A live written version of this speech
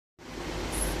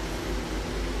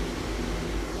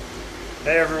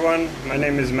Hey everyone, my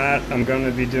name is Matt. I'm going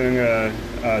to be doing a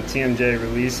TMJ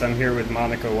release. I'm here with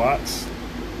Monica Watts.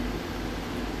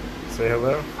 Say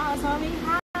hello.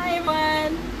 Awesome. Hi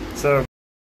everyone. So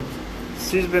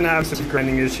she's been having some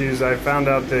grinding issues. I found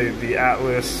out the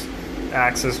atlas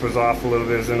axis was off a little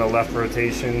bit. It was in a left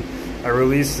rotation. I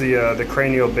released the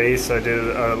cranial base. I did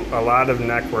a lot of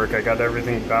neck work. I got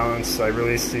everything balanced. I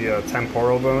released the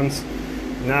temporal bones.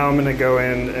 Now I'm going to go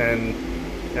in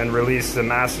and release the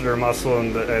maseter muscle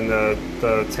and the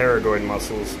pterygoid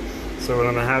muscles. So what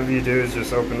I'm going to have you do is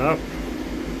just open up.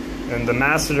 And the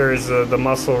maseter is the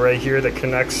muscle right here that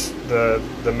connects the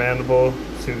mandible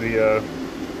to the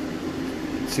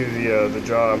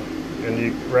jaw. And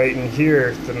you right in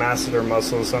here, the maseter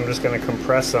muscle. So I'm just going to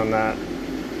compress on that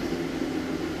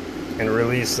and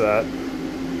release that.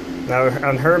 Now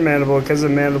on her mandible, because the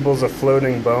mandible is a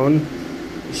floating bone,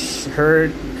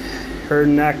 her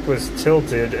neck was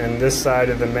tilted and this side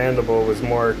of the mandible was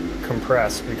more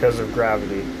compressed because of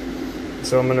gravity.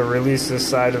 So I'm going to release this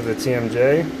side of the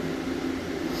TMJ.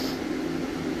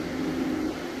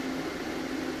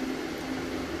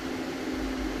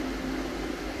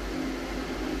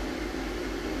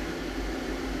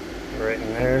 Right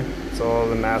in there, it's all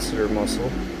the maseter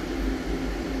muscle.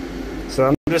 So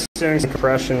I'm just doing some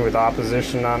compression with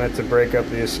opposition on it to break up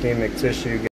the ischemic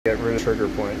tissue, get rid of trigger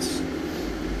points.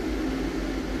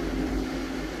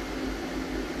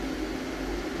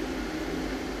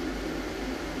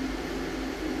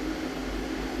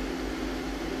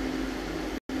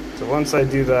 So once I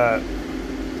do that,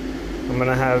 I'm going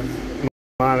to have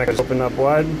Monica open up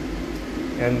wide,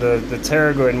 and the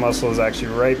pterygoid muscle is actually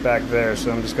right back there,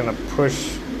 so I'm just going to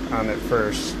push on it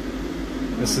first.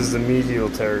 This is the medial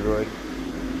pterygoid.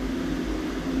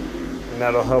 And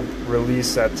that'll help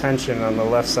release that tension on the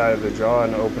left side of the jaw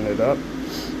and open it up.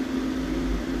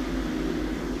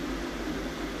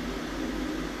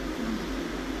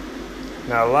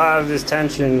 Now a lot of this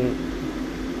tension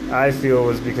I feel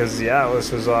was because the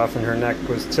atlas was off and her neck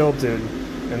was tilted,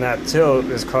 and that tilt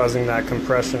is causing that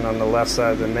compression on the left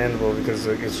side of the mandible because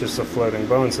it's just a floating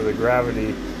bone, so the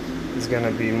gravity is going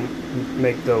to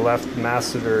make the left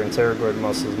maseter and pterygoid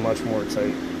muscles much more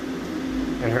tight.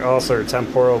 And also her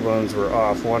temporal bones were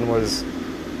off. One was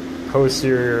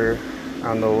posterior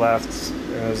on the left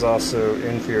and it was also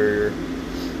inferior.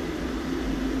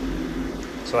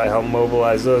 So I helped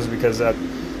mobilize those because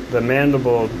the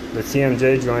mandible, the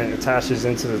TMJ joint, attaches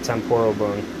into the temporal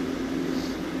bone,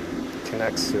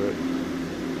 connects to it.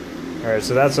 Alright,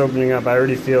 so that's opening up. I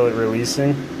already feel it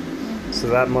releasing. So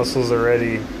that muscle's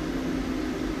already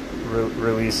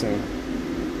releasing.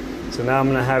 So now I'm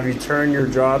going to have you turn your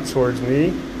jaw towards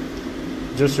me.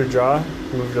 Just your jaw.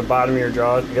 Move the bottom of your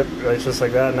jaw. Yep, right, just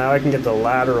like that. Now I can get the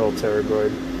lateral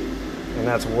pterygoid. And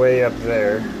that's way up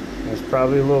there. And it's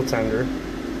probably a little tender.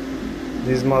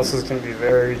 These muscles can be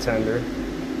very tender.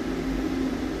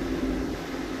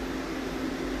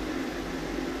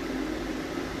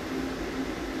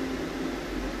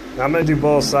 Now I'm going to do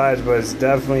both sides, but it's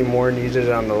definitely more needed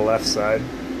on the left side.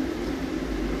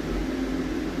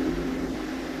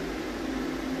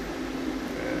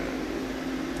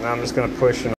 And now I'm just going to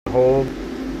push and hold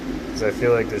because I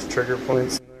feel like there's trigger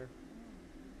points in there.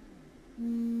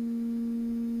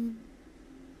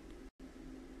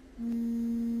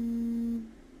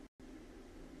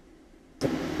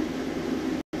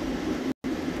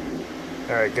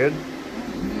 Alright, good.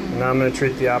 And now I'm going to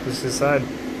treat the opposite side.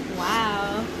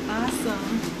 Wow,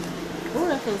 awesome. Oh,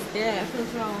 that feels good. That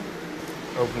feels wrong.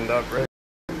 Opened up, right?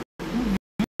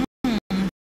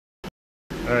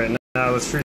 Alright, now let's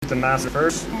treat the maseter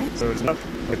first. So it's up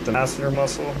with the maseter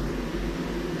muscle.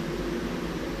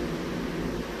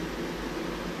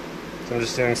 So I'm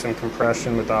just doing some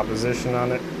compression with opposition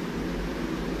on it.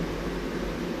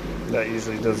 That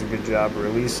usually does a good job of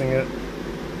releasing it.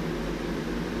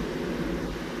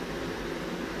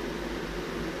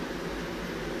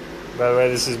 By the way,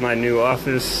 this is my new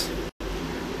office.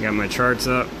 Got my charts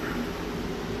up.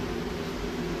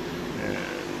 And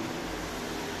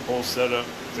whole setup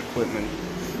with equipment.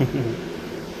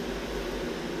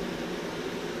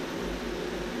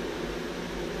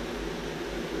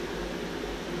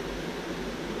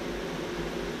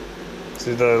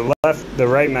 So the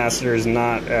right maseter is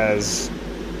not as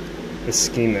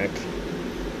ischemic.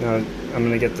 Now I'm going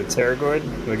to get the pterygoid.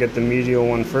 We'll get the medial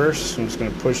one first. I'm just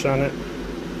going to push on it.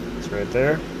 It's right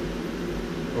there.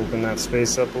 Open that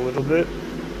space up a little bit.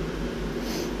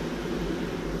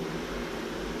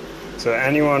 So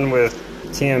anyone with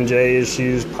TMJ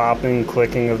issues, popping,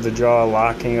 clicking of the jaw,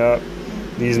 locking up,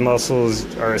 these muscles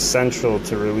are essential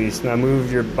to release. Now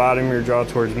move your bottom of your jaw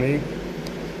towards me.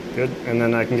 Good, and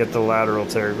then I can get the lateral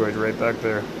pterygoid right back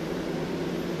there.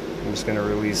 I'm just going to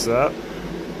release that.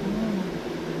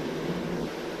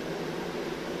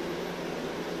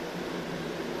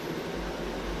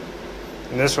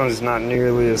 And this one is not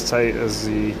nearly as tight as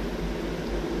the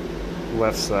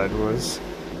left side was.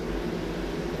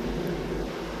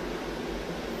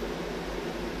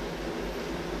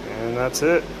 And that's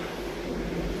it.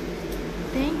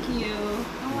 Thank you.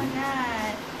 Oh my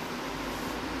God.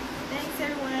 Thanks,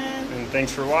 everyone. And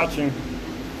thanks for watching.